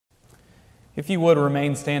If you would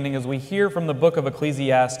remain standing as we hear from the book of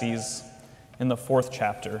Ecclesiastes in the 4th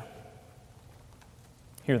chapter.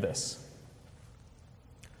 Hear this.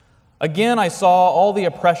 Again, I saw all the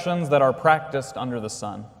oppressions that are practiced under the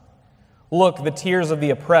sun. Look, the tears of the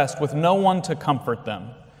oppressed, with no one to comfort them.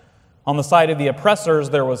 On the side of the oppressors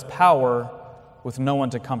there was power, with no one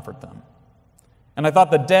to comfort them. And I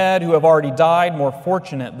thought the dead who have already died more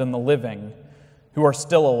fortunate than the living, who are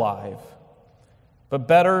still alive. But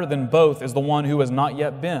better than both is the one who has not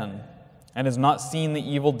yet been, and has not seen the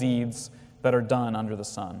evil deeds that are done under the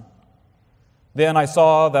sun. Then I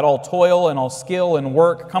saw that all toil and all skill and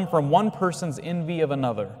work come from one person's envy of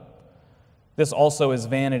another. This also is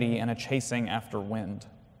vanity and a chasing after wind.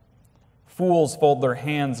 Fools fold their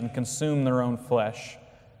hands and consume their own flesh.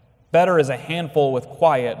 Better is a handful with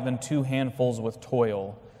quiet than 2 handfuls with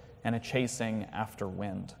toil and a chasing after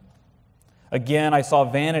wind. Again, I saw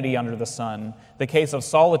vanity under the sun, the case of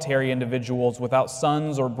solitary individuals without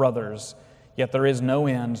sons or brothers, yet there is no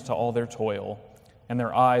end to all their toil, and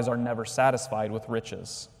their eyes are never satisfied with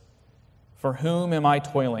riches. For whom am I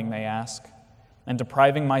toiling, they ask, and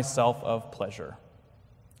depriving myself of pleasure?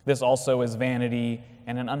 This also is vanity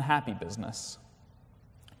and an unhappy business.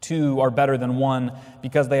 2 are better than 1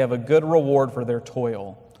 because they have a good reward for their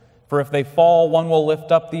toil. For if they fall, one will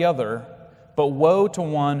lift up the other. But woe to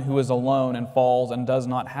one who is alone and falls and does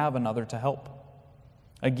not have another to help.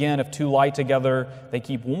 Again, if 2 lie together, they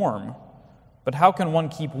keep warm. But how can one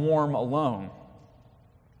keep warm alone?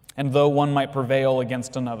 And though one might prevail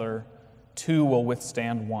against another, 2 will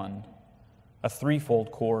withstand one. A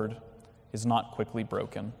threefold cord is not quickly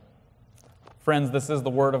broken. Friends, this is the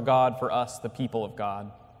word of God for us, the people of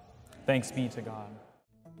God. Thanks be to God.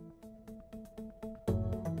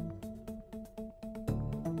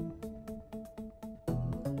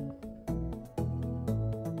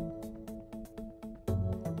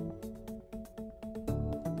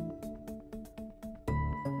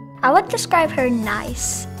 I would describe her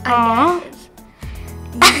nice. I guess.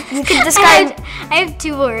 You could describe. I have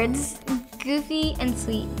 2 words: goofy and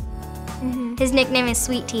sweet. Mm-hmm. His nickname is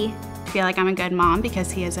Sweet Tea. I feel like I'm a good mom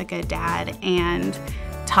because he is a good dad and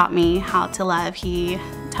taught me how to love. He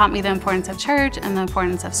taught me the importance of church and the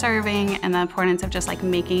importance of serving and the importance of just like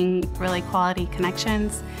making really quality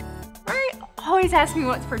connections. Mary always asks me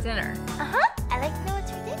what's for dinner. I like to know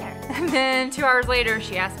what's for dinner. And then 2 hours later,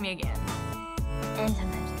 she asks me again. And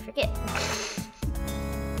sometimes I forget.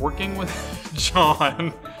 Working with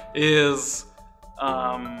John is,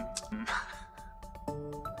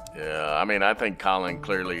 Yeah, I mean, I think Colin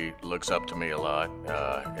clearly looks up to me a lot,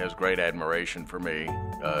 has great admiration for me,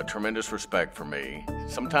 tremendous respect for me.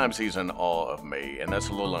 Sometimes he's in awe of me, and that's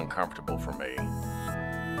a little uncomfortable for me.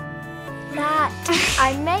 That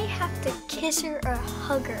I may have to kiss her or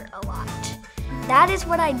hug her a lot. That is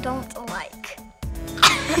what I don't like.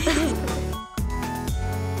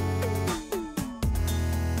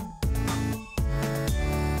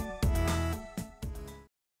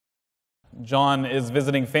 John is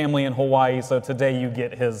visiting family in Hawaii, so today you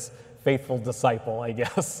get his faithful disciple, I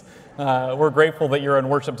guess. We're grateful that you're in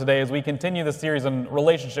worship today as we continue the series on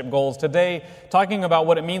relationship goals. Today, talking about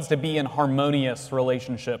what it means to be in harmonious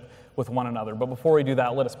relationship with one another. But before we do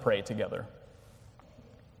that, let us pray together.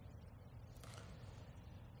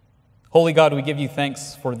 Holy God, we give you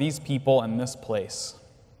thanks for these people and this place.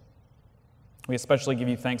 We especially give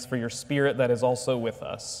you thanks for your Spirit that is also with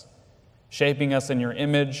us, shaping us in your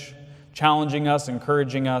image, challenging us,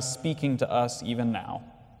 encouraging us, speaking to us even now.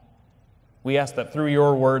 We ask that through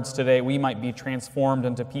your words today, we might be transformed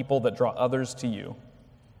into people that draw others to you.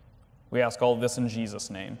 We ask all of this in Jesus'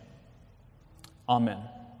 name. Amen.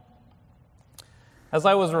 As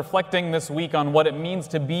I was reflecting this week on what it means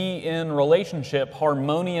to be in relationship,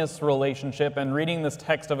 harmonious relationship, and reading this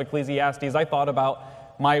text of Ecclesiastes, I thought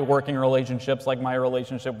about my working relationships, like my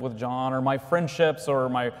relationship with John, or my friendships, or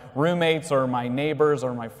my roommates, or my neighbors,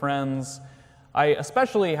 or my friends. I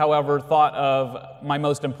especially, however, thought of my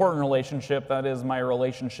most important relationship, that is my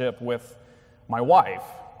relationship with my wife.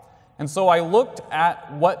 And so I looked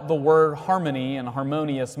at what the word harmony and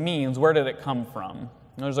harmonious means. Where did it come from?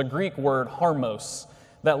 There's a Greek word, harmos,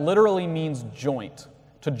 that literally means joint,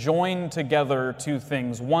 to join together 2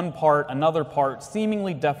 things, one part, another part,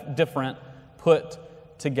 seemingly different, put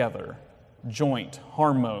together. Joint,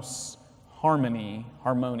 harmos, harmony,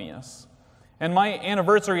 harmonious. And my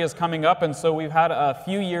anniversary is coming up, and so we've had a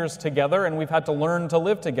few years together, and we've had to learn to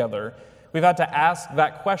live together. We've had to ask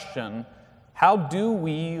that question, how do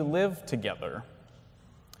we live together?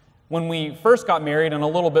 When we first got married, and a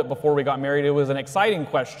little bit before we got married, it was an exciting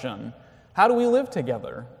question. How do we live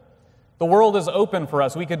together? The world is open for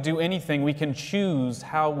us. We could do anything. We can choose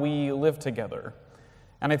how we live together.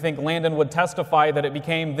 And I think Landon would testify that it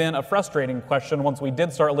became then a frustrating question once we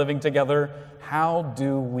did start living together. How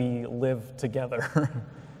do we live together?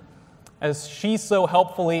 As she so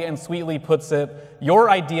helpfully and sweetly puts it,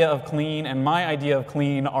 your idea of clean and my idea of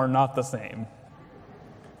clean are not the same.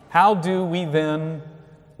 How do we then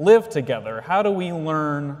live together? How do we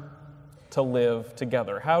learn to live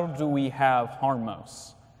together? How do we have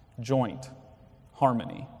harmos, joint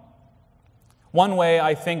harmony? One way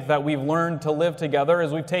I think that we've learned to live together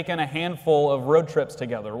is we've taken a handful of road trips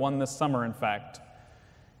together, one this summer, in fact.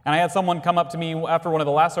 And I had someone come up to me after one of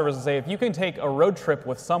the last services and say, if you can take a road trip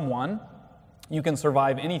with someone, you can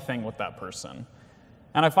survive anything with that person.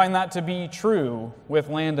 And I find that to be true with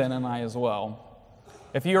Landon and I as well.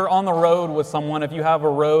 If you're on the road with someone, if you have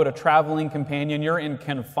a traveling companion, you're in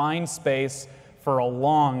confined space for a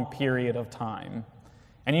long period of time.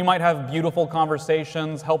 And you might have beautiful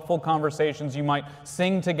conversations, helpful conversations. You might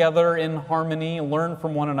sing together in harmony, learn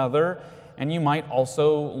from one another, and you might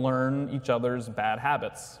also learn each other's bad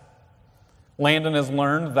habits. Landon has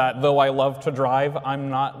learned that though I love to drive, I'm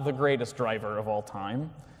not the greatest driver of all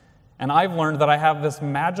time. And I've learned that I have this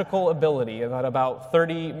magical ability that about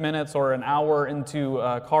 30 minutes or an hour into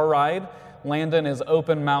a car ride, Landon is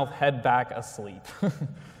open mouth, head back, asleep.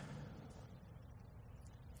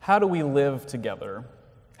 How do we live together?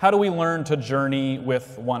 How do we learn to journey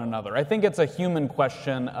with one another? I think it's a human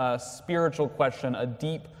question, a spiritual question, a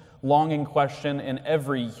deep, longing question in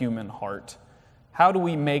every human heart. How do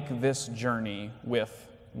we make this journey with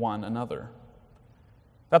one another?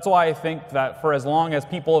 That's why I think that for as long as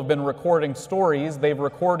people have been recording stories, they've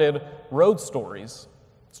recorded road stories.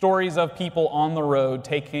 Stories of people on the road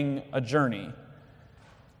taking a journey.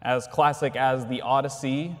 As classic as the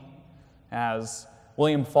Odyssey, as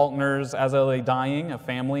William Faulkner's As I Lay Dying, A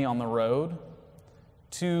Family on the Road,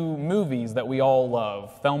 to movies that we all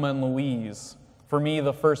love, Thelma and Louise, for me,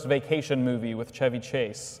 the first vacation movie with Chevy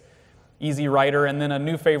Chase, Easy Rider, and then a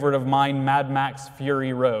new favorite of mine, Mad Max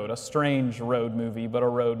Fury Road, a strange road movie, but a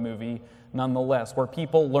road movie nonetheless, where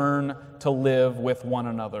people learn to live with one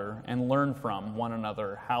another and learn from one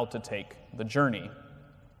another how to take the journey.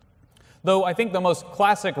 Though I think the most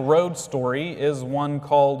classic road story is one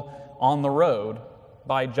called On the Road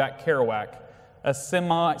by Jack Kerouac, a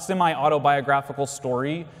semi-autobiographical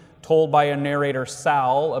story told by a narrator,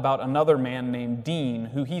 Sal, about another man named Dean,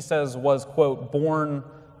 who he says was, quote, born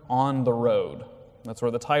on the road. That's where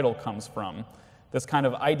the title comes from. This kind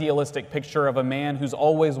of idealistic picture of a man who's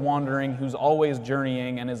always wandering, who's always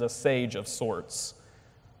journeying, and is a sage of sorts.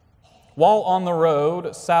 While on the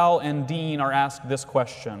road, Sal and Dean are asked this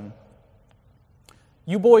question: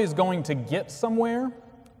 you boys going to get somewhere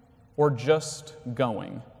or just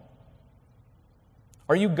going?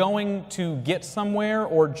 Are you going to get somewhere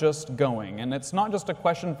or just going? And it's not just a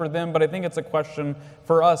question for them, but I think it's a question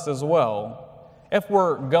for us as well. If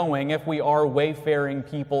we're going, if we are wayfaring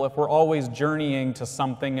people, if we're always journeying to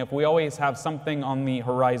something, if we always have something on the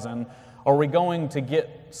horizon, are we going to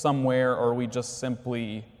get somewhere or are we just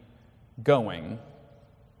simply going?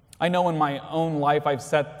 I know in my own life I've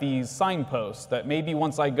set these signposts that maybe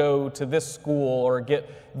once I go to this school or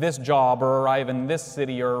get this job or arrive in this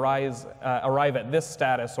city or arrive at this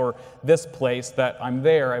status or this place that I'm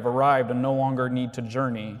there, I've arrived and no longer need to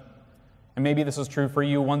journey. And maybe this is true for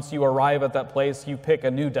you. Once you arrive at that place, you pick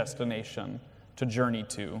a new destination to journey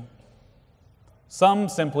to. Some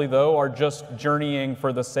simply, though, are just journeying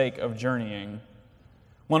for the sake of journeying.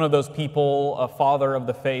 One of those people, a father of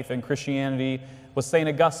the faith in Christianity, was St.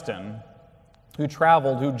 Augustine, who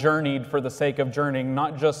traveled, who journeyed for the sake of journeying,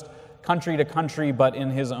 not just country to country, but in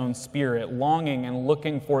his own spirit, longing and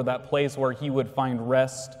looking for that place where he would find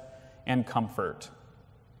rest and comfort.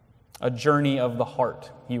 A journey of the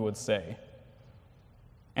heart, he would say.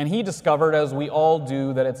 And he discovered, as we all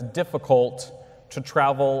do, that it's difficult to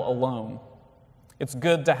travel alone. It's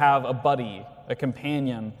good to have a buddy, a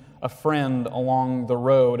companion, a friend along the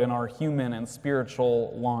road in our human and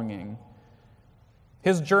spiritual longing.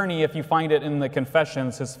 His journey, if you find it in the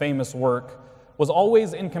Confessions, his famous work, was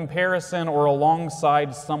always in comparison or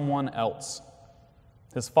alongside someone else.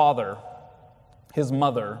 His father, his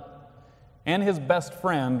mother, and his best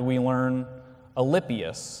friend, we learn,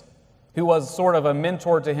 Alypius, who was sort of a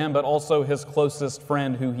mentor to him, but also his closest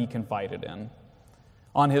friend who he confided in.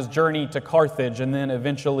 On his journey to Carthage, and then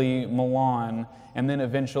eventually Milan, and then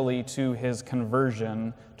eventually to his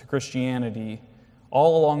conversion to Christianity,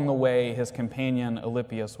 all along the way, his companion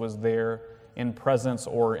Alypius was there in presence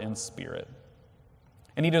or in spirit.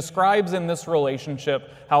 And he describes in this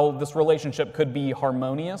relationship how this relationship could be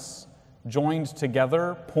harmonious, joined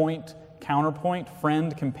together, point counterpoint,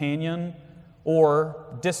 friend, companion, or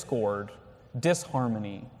discord,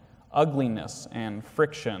 disharmony, ugliness, and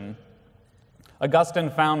friction. Augustine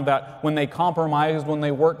found that when they compromised, when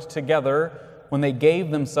they worked together, when they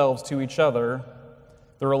gave themselves to each other,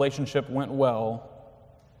 the relationship went well.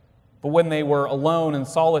 But when they were alone and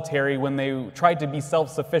solitary, when they tried to be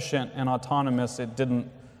self-sufficient and autonomous, it didn't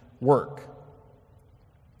work.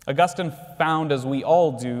 Augustine found, as we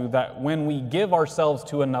all do, that when we give ourselves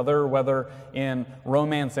to another, whether in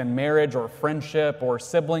romance and marriage or friendship or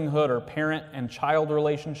siblinghood or parent and child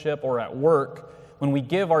relationship or at work, when we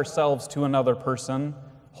give ourselves to another person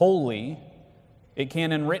wholly, it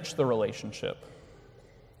can enrich the relationship.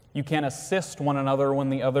 You can assist one another when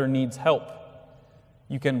the other needs help.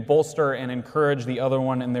 You can bolster and encourage the other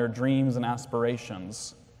one in their dreams and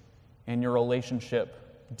aspirations, and your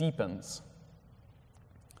relationship deepens.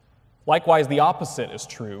 Likewise, the opposite is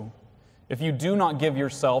true. If you do not give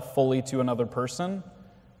yourself fully to another person,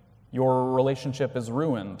 your relationship is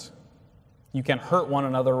ruined. You can hurt one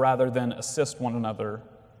another rather than assist one another.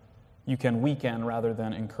 You can weaken rather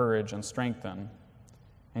than encourage and strengthen.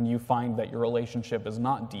 And you find that your relationship is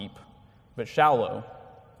not deep, but shallow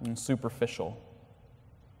and superficial.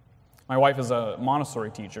 My wife is a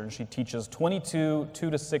Montessori teacher. She teaches 22 2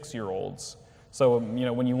 to 6-year-olds. So,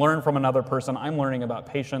 when you learn from another person, I'm learning about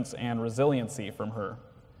patience and resiliency from her.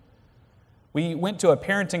 We went to a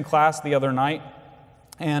parenting class the other night,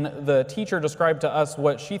 and the teacher described to us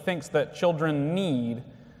what she thinks that children need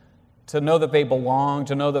to know that they belong,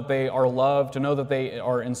 to know that they are loved, to know that they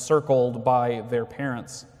are encircled by their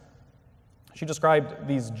parents. She described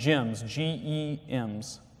these GEMs,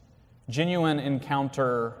 G-E-M's, genuine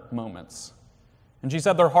encounter moments. And she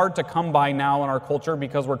said they're hard to come by now in our culture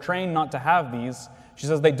because we're trained not to have these. She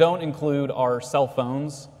says they don't include our cell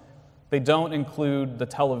phones. They don't include the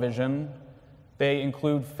television. They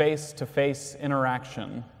include face-to-face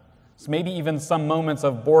interaction. So maybe even some moments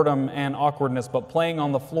of boredom and awkwardness, but playing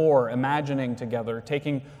on the floor, imagining together,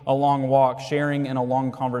 taking a long walk, sharing in a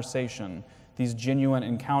long conversation. These genuine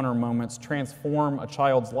encounter moments transform a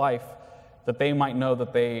child's life, that they might know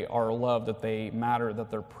that they are loved, that they matter, that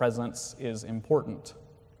their presence is important.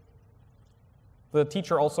 The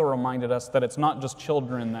teacher also reminded us that it's not just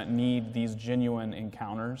children that need these genuine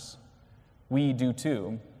encounters. We do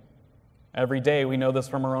too. Every day, we know this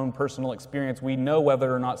from our own personal experience. We know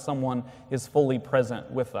whether or not someone is fully present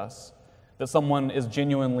with us, that someone is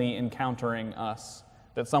genuinely encountering us,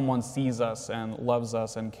 that someone sees us and loves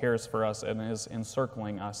us and cares for us and is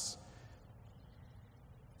encircling us.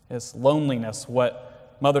 This loneliness,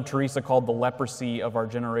 what Mother Teresa called the leprosy of our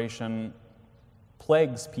generation,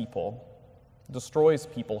 plagues people, destroys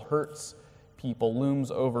people, hurts people,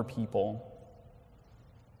 looms over people.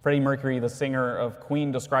 Freddie Mercury, the singer of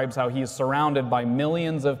Queen, describes how he is surrounded by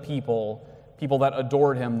millions of people that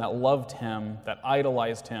adored him, that loved him, that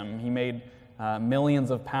idolized him. He made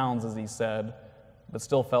millions of pounds, as he said, but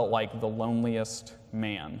still felt like the loneliest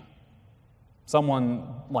man. Someone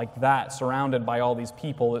like that, surrounded by all these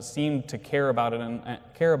people that seemed to care about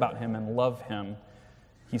him and love him,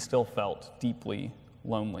 he still felt deeply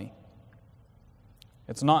lonely.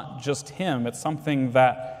 It's not just him, it's something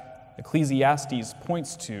that Ecclesiastes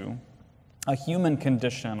points to, a human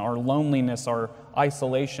condition, our loneliness, our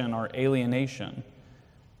isolation, our alienation.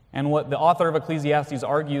 And what the author of Ecclesiastes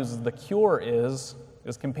argues the cure is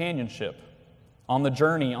companionship. On the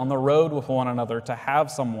journey, on the road with one another, to have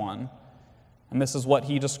someone. And this is what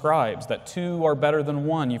he describes, that two are better than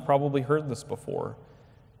one. You've probably heard this before.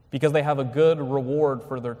 Because they have a good reward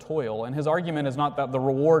for their toil. And his argument is not that the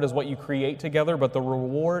reward is what you create together, but the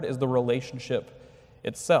reward is the relationship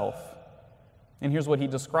itself. And here's what he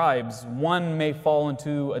describes. One may fall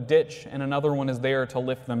into a ditch, and another one is there to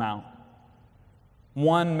lift them out.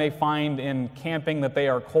 One may find in camping that they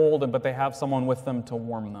are cold, but they have someone with them to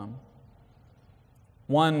warm them.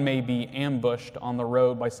 One may be ambushed on the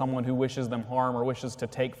road by someone who wishes them harm or wishes to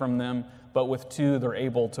take from them, but with two, they're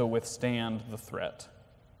able to withstand the threat.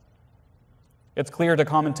 It's clear to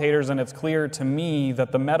commentators, and it's clear to me,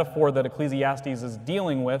 that the metaphor that Ecclesiastes is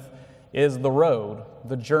dealing with is the road,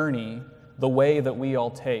 the journey, the way that we all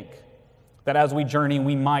take. That as we journey,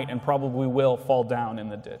 we might and probably will fall down in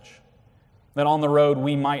the ditch. That on the road,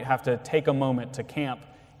 we might have to take a moment to camp,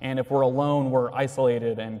 and if we're alone, we're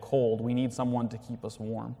isolated and cold. We need someone to keep us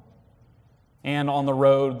warm. And on the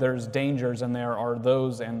road, there's dangers, and there are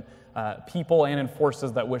those and people and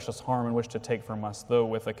forces that wish us harm and wish to take from us, though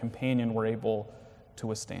with a companion, we're able to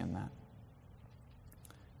withstand that.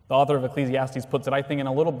 The author of Ecclesiastes puts it, I think, in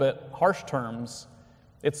a little bit harsh terms.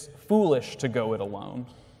 It's foolish to go it alone.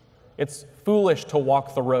 It's foolish to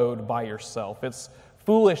walk the road by yourself. It's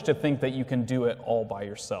foolish to think that you can do it all by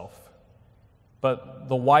yourself. But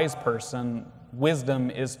the wise person, wisdom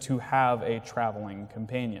is to have a traveling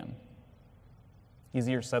companion.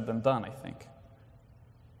 Easier said than done, I think.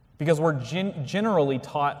 Because we're generally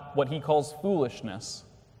taught what he calls foolishness,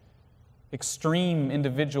 extreme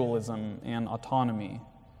individualism and autonomy,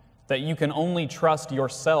 that you can only trust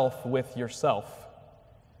yourself with yourself,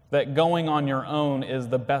 that going on your own is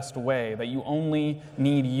the best way, that you only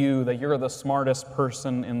need you, that you're the smartest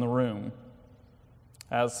person in the room.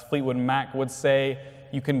 As Fleetwood Mac would say,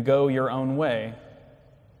 you can go your own way.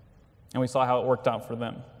 And we saw how it worked out for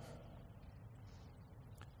them.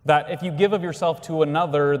 That if you give of yourself to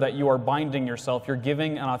another, that you are binding yourself, you're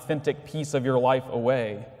giving an authentic piece of your life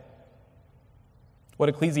away. What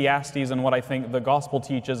Ecclesiastes and what I think the gospel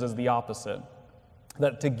teaches is the opposite.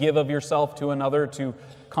 That to give of yourself to another, to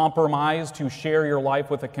compromise, to share your life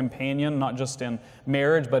with a companion, not just in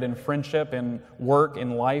marriage, but in friendship, in work,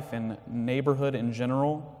 in life, in neighborhood in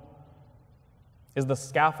general, is the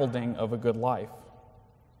scaffolding of a good life,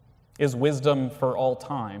 is wisdom for all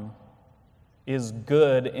time, is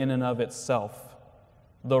good in and of itself.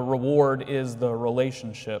 The reward is the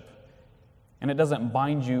relationship. And it doesn't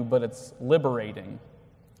bind you, but it's liberating.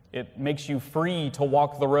 It makes you free to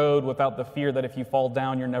walk the road without the fear that if you fall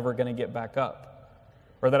down, you're never going to get back up.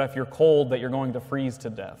 Or that if you're cold, that you're going to freeze to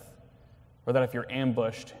death. Or that if you're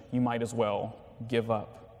ambushed, you might as well give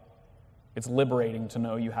up. It's liberating to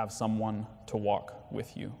know you have someone to walk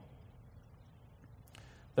with you.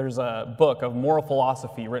 There's a book of moral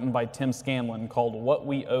philosophy written by Tim Scanlon called What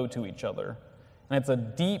We Owe to Each Other. And it's a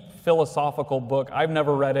deep philosophical book. I've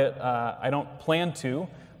never read it. I don't plan to.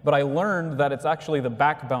 But I learned that it's actually the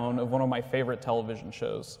backbone of one of my favorite television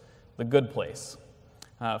shows, The Good Place.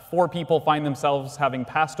 4 people find themselves having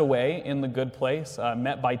passed away in The Good Place,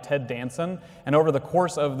 met by Ted Danson, and over the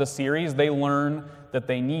course of the series, they learn that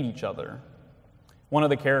they need each other. One of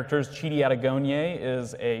the characters, Chidi Adegoniye,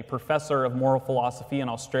 is a professor of moral philosophy in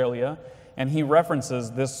Australia, and he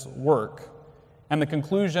references this work. And the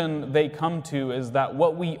conclusion they come to is that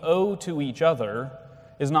what we owe to each other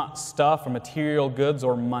is not stuff or material goods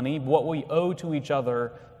or money. What we owe to each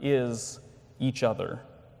other is each other.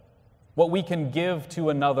 What we can give to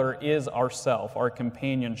another is ourself, our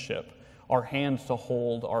companionship, our hands to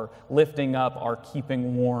hold, our lifting up, our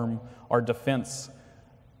keeping warm, our defense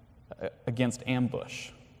against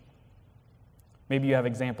ambush. Maybe you have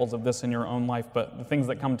examples of this in your own life, but the things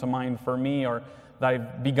that come to mind for me are that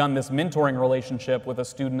I've begun this mentoring relationship with a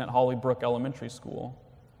student at Hollybrook Elementary School.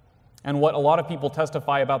 And what a lot of people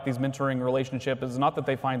testify about these mentoring relationships is not that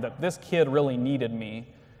they find that this kid really needed me,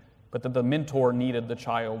 but that the mentor needed the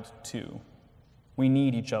child too. We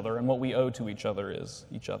need each other, and what we owe to each other is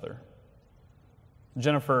each other.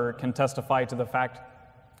 Jennifer can testify to the fact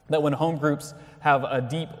that when home groups have a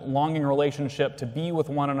deep, longing relationship to be with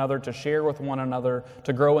one another, to share with one another,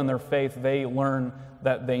 to grow in their faith, they learn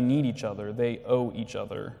that they need each other. They owe each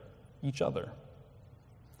other each other.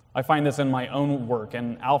 I find this in my own work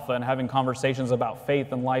in Alpha and having conversations about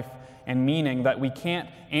faith and life and meaning, that we can't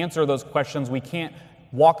answer those questions. We can't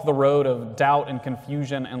walk the road of doubt and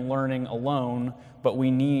confusion and learning alone, but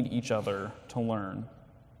we need each other to learn.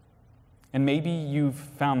 And maybe you've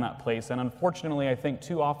found that place, and unfortunately, I think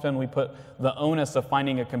too often we put the onus of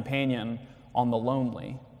finding a companion on the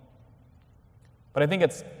lonely. But I think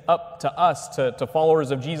it's up to us, to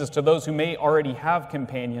followers of Jesus, to those who may already have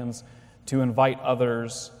companions, to invite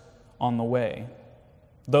others on the way.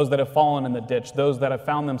 Those that have fallen in the ditch, those that have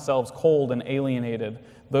found themselves cold and alienated,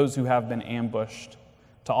 those who have been ambushed,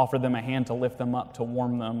 to offer them a hand to lift them up, to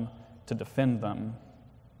warm them, to defend them.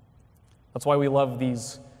 That's why we love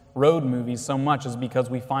these road movies so much, is because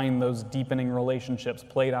we find those deepening relationships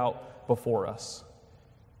played out before us,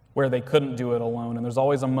 where they couldn't do it alone. And there's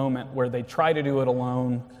always a moment where they try to do it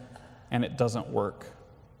alone and it doesn't work.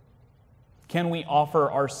 Can we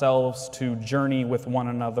offer ourselves to journey with one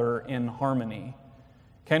another in harmony?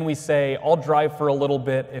 Can we say, I'll drive for a little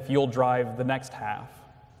bit if you'll drive the next half?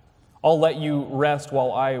 I'll let you rest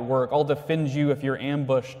while I work. I'll defend you if you're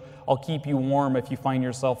ambushed. I'll keep you warm if you find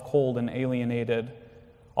yourself cold and alienated.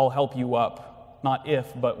 I'll help you up, not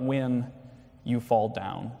if, but when you fall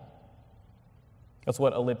down. That's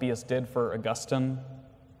what Alypius did for Augustine.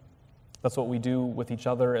 That's what we do with each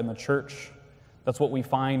other in the church. That's what we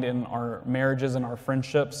find in our marriages and our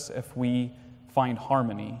friendships if we find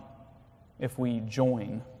harmony, if we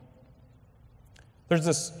join. There's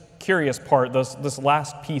this curious part, this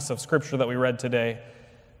last piece of scripture that we read today,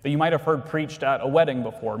 that you might have heard preached at a wedding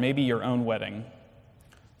before, maybe your own wedding.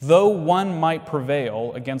 Though one might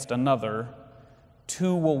prevail against another,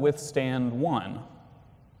 two will withstand one.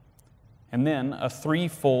 And then a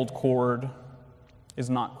threefold cord is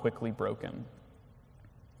not quickly broken.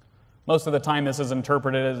 Most of the time, this is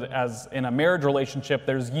interpreted as in a marriage relationship,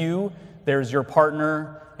 there's you, there's your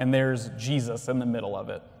partner, and there's Jesus in the middle of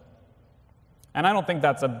it. And I don't think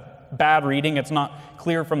that's a bad reading. It's not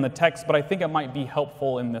clear from the text, but I think it might be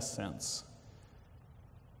helpful in this sense.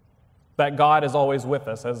 That God is always with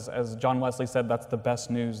us. As John Wesley said, that's the best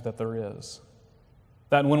news that there is.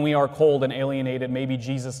 That when we are cold and alienated, maybe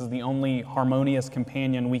Jesus is the only harmonious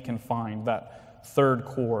companion we can find, that third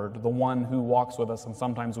cord, the one who walks with us, and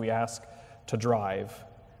sometimes we ask to drive.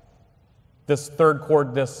 This third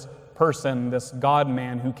cord, this person, this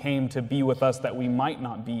God-man who came to be with us that we might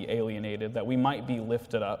not be alienated, that we might be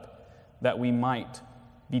lifted up, that we might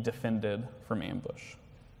be defended from ambush.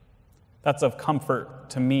 That's of comfort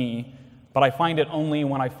to me, but I find it only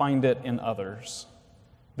when I find it in others.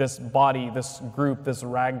 This body, this group, this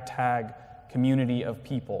ragtag community of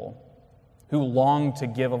people who long to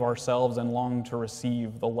give of ourselves and long to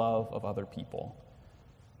receive the love of other people.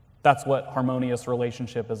 That's what harmonious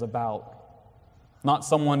relationship is about. Not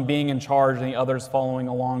someone being in charge and the others following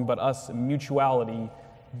along, but us in mutuality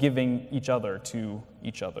giving each other to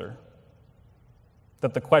each other.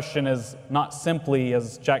 That the question is not simply,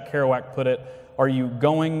 as Jack Kerouac put it, are you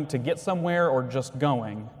going to get somewhere or just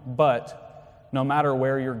going? But no matter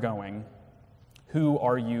where you're going, who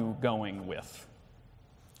are you going with?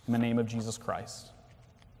 In the name of Jesus Christ,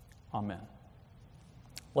 amen.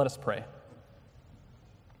 Let us pray.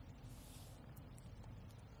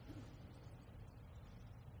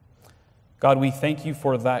 God, we thank you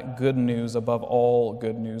for that good news above all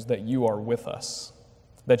good news, that you are with us,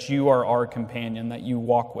 that you are our companion, that you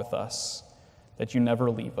walk with us, that you never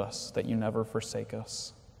leave us, that you never forsake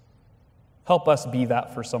us. Help us be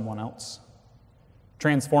that for someone else.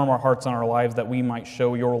 Transform our hearts and our lives that we might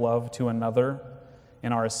show your love to another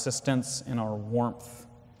in our assistance, in our warmth,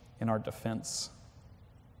 in our defense.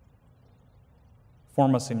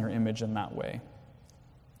 Form us in your image in that way,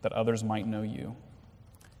 that others might know you.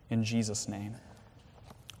 In Jesus' name,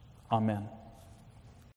 amen.